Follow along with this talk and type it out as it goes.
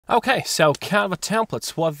Okay, so Canva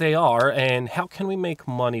templates, what they are, and how can we make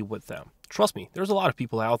money with them? Trust me, there's a lot of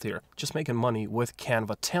people out there just making money with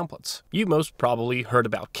Canva templates. You most probably heard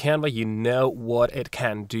about Canva, you know what it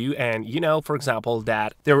can do, and you know, for example,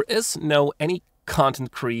 that there is no any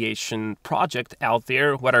content creation project out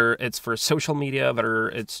there, whether it's for social media, whether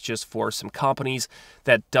it's just for some companies,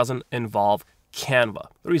 that doesn't involve Canva.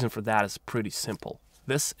 The reason for that is pretty simple.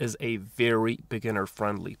 This is a very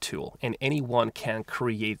beginner-friendly tool, and anyone can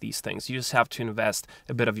create these things. You just have to invest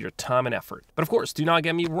a bit of your time and effort. But of course, do not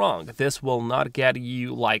get me wrong. This will not get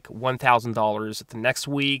you like $1,000 the next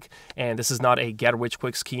week, and this is not a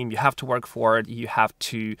get-rich-quick scheme. You have to work for it. You have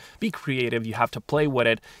to be creative. You have to play with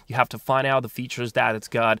it. You have to find out the features that it's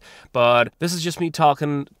got. But this is just me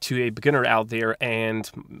talking to a beginner out there, and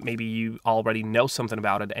maybe you already know something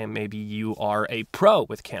about it, and maybe you are a pro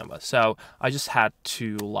with Canva. So I just had to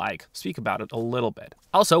speak about it a little bit.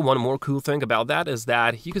 Also, one more cool thing about that is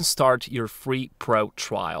that you can start your free pro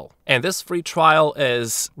trial. And this free trial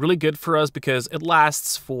is really good for us because it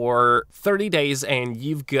lasts for 30 days and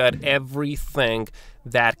you've got everything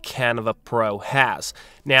that Canva Pro has.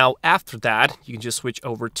 Now, after that, you can just switch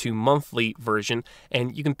over to monthly version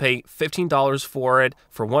and you can pay $15 for it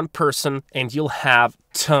for one person, and you'll have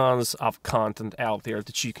tons of content out there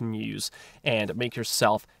that you can use and make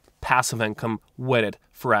yourself passive income with it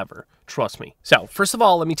forever. Trust me. So first of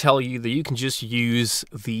all, let me tell you that you can just use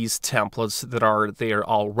these templates that are there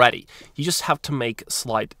already. You just have to make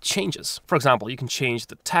slight changes. For example, you can change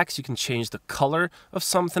the text, you can change the color of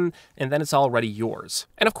something, and then it's already yours.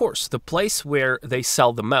 And of course, the place where they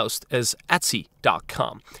sell the most is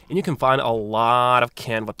Etsy.com. And you can find a lot of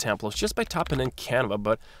Canva templates just by typing in Canva,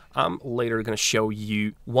 but I'm later going to show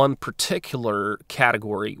you one particular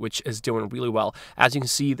category which is doing really well. As you can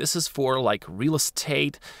see, this is for like real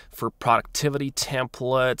estate, for productivity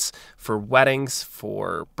templates, for weddings,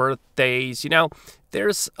 for birthdays, you know.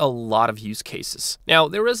 There's a lot of use cases. Now,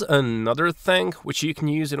 there is another thing which you can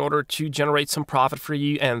use in order to generate some profit for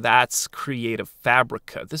you, and that's Creative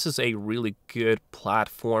Fabrica. This is a really good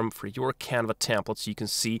platform for your Canva templates. You can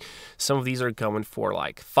see some of these are going for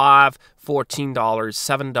like $5, $14,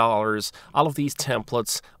 $7. All of these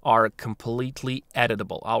templates are completely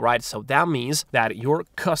editable, all right? So that means that your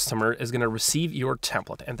customer is going to receive your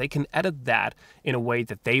template and they can edit that in a way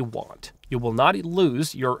that they want. You will not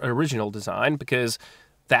lose your original design because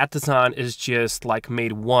that design is just like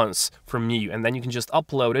made once from you, and then you can just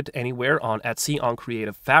upload it anywhere on Etsy, on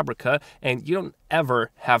Creative Fabrica, and you don't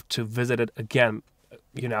ever have to visit it again,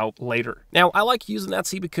 you know, later. Now, I like using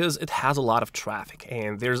Etsy because it has a lot of traffic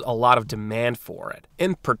and there's a lot of demand for it.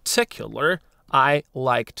 In particular, I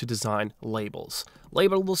like to design labels.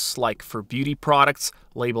 Labels like for beauty products,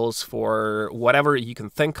 labels for whatever you can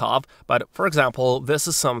think of. But for example, this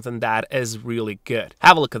is something that is really good.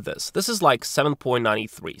 Have a look at this. This is like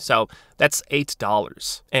 7.93, so that's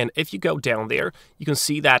 $8. And if you go down there, you can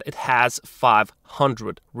see that it has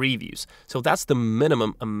 500 reviews. So that's the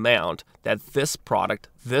minimum amount that this product,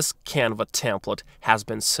 this Canva template, has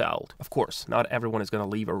been sold. Of course, not everyone is going to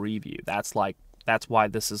leave a review. That's why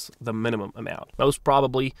this is the minimum amount. Most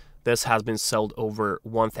probably, this has been sold over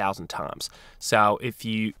 1,000 times. So if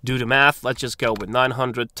you do the math, let's just go with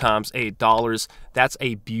 900 times $8. That's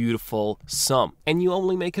a beautiful sum. And you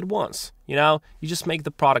only make it once. You know, you just make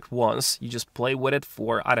the product once, you just play with it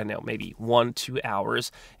for, I don't know, maybe 1-2 hours,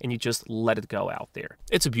 and you just let it go out there.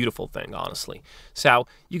 It's a beautiful thing, honestly. So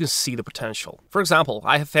you can see the potential. For example,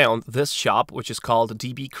 I have found this shop, which is called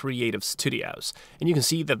DB Creative Studios, and you can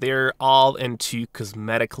see that they're all into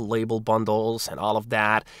cosmetic label bundles and all of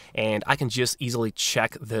that, and I can just easily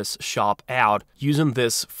check this shop out using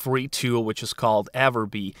this free tool, which is called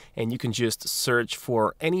Everbee, and you can just search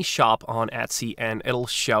for any shop on Etsy, and it'll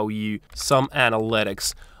show you some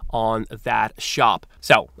analytics on that shop.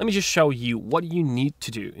 So let me just show you what you need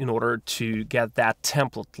to do in order to get that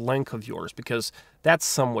template link of yours, because that's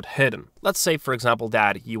somewhat hidden. Let's say, for example,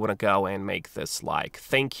 that you want to go and make this like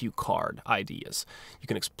thank you card ideas. You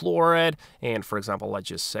can explore it, and for example, let's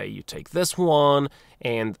just say you take this one,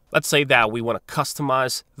 and let's say that we want to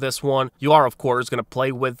customize this one. You are, of course, going to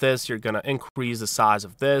play with this. You're going to increase the size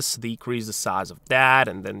of this, decrease the size of that,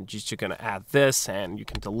 and then you're going to add this, and you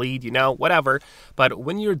can delete, you know, whatever. But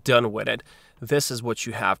when you're done with it, this is what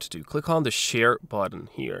you have to do. Click on the share button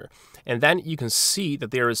here, and then you can see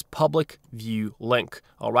that there is public view link.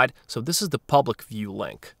 All right, so this is the public view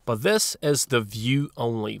link, but this is the view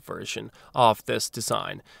only version of this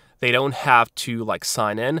design. They don't have to like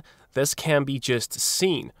sign in. This can be just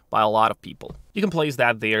seen by a lot of people. You can place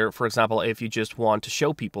that there, for example, if you just want to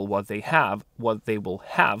show people what they have, what they will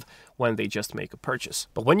have when they just make a purchase.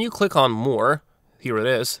 But when you click on more, here it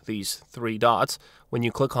is, these three dots. When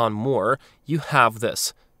you click on more, you have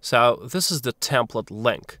this. So this is the template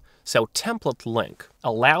link. So template link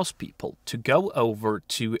allows people to go over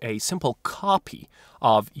to a simple copy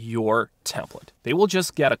of your template. They will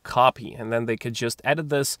just get a copy and then they could just edit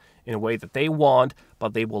this in a way that they want,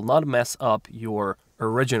 but they will not mess up your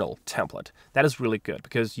original template. That is really good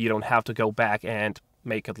because you don't have to go back and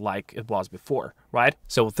make it like it was before, right?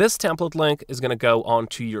 So this template link is going to go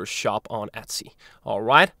onto your shop on Etsy. All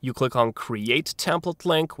right, you click on create template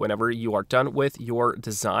link whenever you are done with your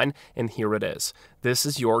design, and here it is. This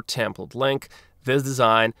is your template link. This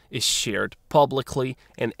design is shared publicly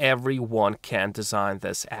and everyone can design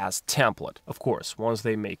this as template. Of course, once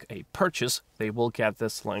they make a purchase, they will get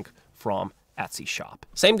this link from Etsy shop.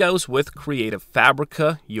 Same goes with Creative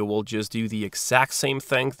Fabrica. You will just do the exact same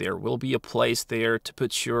thing. There will be a place there to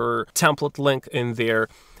put your template link in there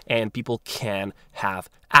and people can have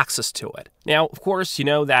access to it. Now, of course, you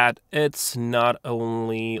know that it's not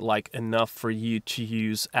only like enough for you to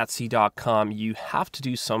use Etsy.com. You have to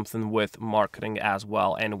do something with marketing as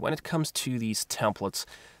well. And when it comes to these templates,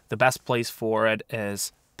 the best place for it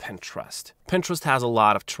is Pinterest. Pinterest has a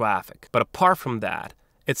lot of traffic, but apart from that,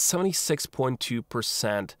 it's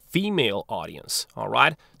 76.2% female audience, all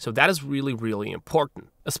right? So that is really, really important,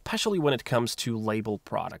 especially when it comes to labeled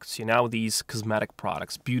products, you know, these cosmetic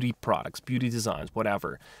products, beauty designs,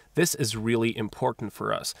 whatever. This is really important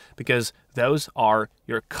for us because those are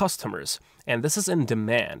your customers and this is in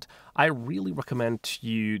demand. I really recommend to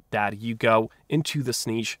you that you go into this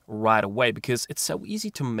niche right away because it's so easy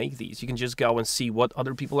to make these. You can just go and see what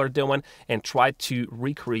other people are doing and try to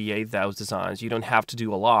recreate those designs. You don't have to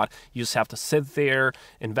do a lot. You just have to sit there,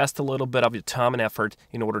 invest a little bit of your time and effort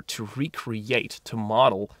in order to recreate, to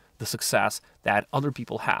model the success that other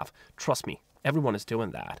people have. Trust me, everyone is doing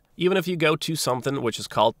that. Even if you go to something which is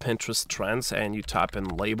called Pinterest Trends and you type in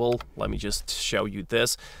label, let me just show you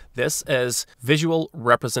this. This is visual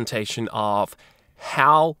representation of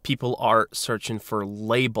how people are searching for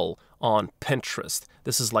label on Pinterest.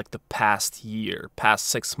 This is like the past year, past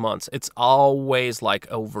 6 months. It's always like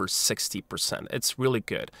over 60%. It's really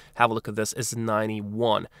good. Have a look at this. It's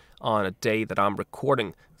 91 on a day that I'm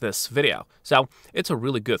recording this video. So it's a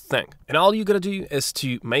really good thing. And all you gotta do is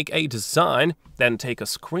to make a design, then take a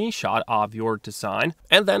screenshot of your design,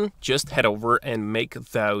 and then just head over and make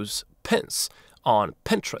those pins on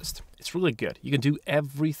Pinterest. It's really good. You can do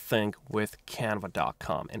everything with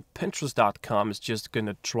Canva.com, and Pinterest.com is just going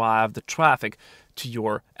to drive the traffic to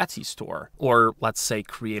your Etsy store, or let's say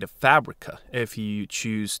Creative Fabrica, if you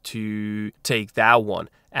choose to take that one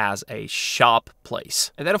as a shop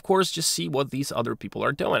place. And then, of course, just see what these other people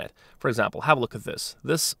are doing it. For example, have a look at this.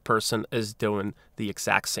 This person is doing the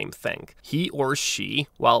exact same thing. He or she,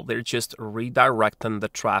 well, they're just redirecting the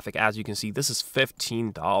traffic. As you can see, this is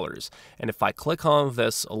 $15. And if I click on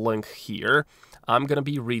this link here, I'm going to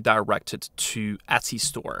be redirected to Etsy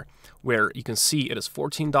store, where you can see it is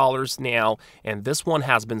 $14 now, and this one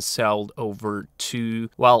has been sold over to,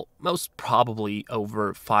 well, most probably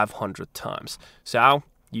over 500 times. So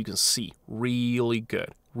you can see, really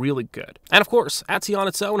good. Really good. And of course, Etsy on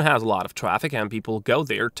its own has a lot of traffic and people go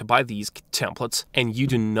there to buy these templates, and you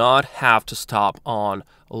do not have to stop on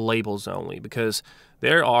labels only because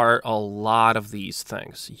there are a lot of these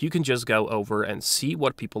things. You can just go over and see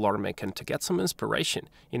what people are making to get some inspiration.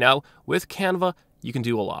 You know, with Canva, you can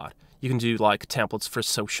do a lot. You can do like templates for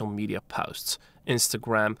social media posts,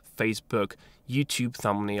 Instagram, Facebook, YouTube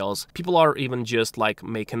thumbnails. People are even just like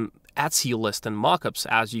making Etsy list and mockups,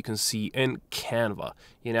 as you can see in Canva.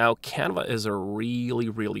 You know, Canva is a really,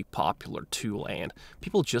 really popular tool and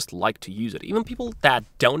people just like to use it. Even people that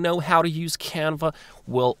don't know how to use Canva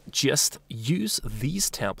will just use these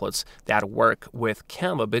templates that work with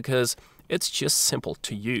Canva because it's just simple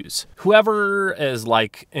to use. Whoever is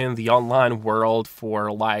like in the online world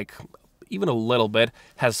for like even a little bit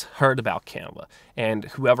has heard about Canva, and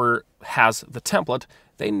whoever has the template,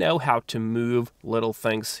 they know how to move little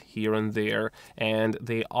things here and there, and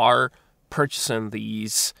they are purchasing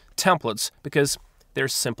these templates because they're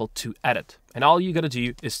simple to edit. And all you gotta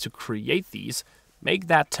do is to create these, make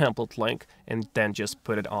that template link, and then just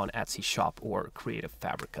put it on Etsy shop or Creative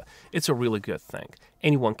Fabrica. It's a really good thing.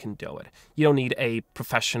 Anyone can do it. You don't need a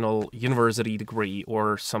professional university degree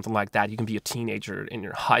or something like that. You can be a teenager in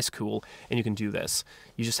your high school and you can do this.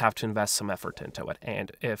 You just have to invest some effort into it.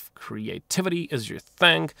 And if creativity is your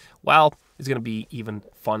thing, well, it's gonna be even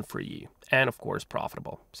fun for you. And of course,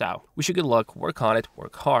 profitable. So wish you good luck, work on it,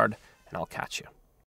 work hard, and I'll catch you.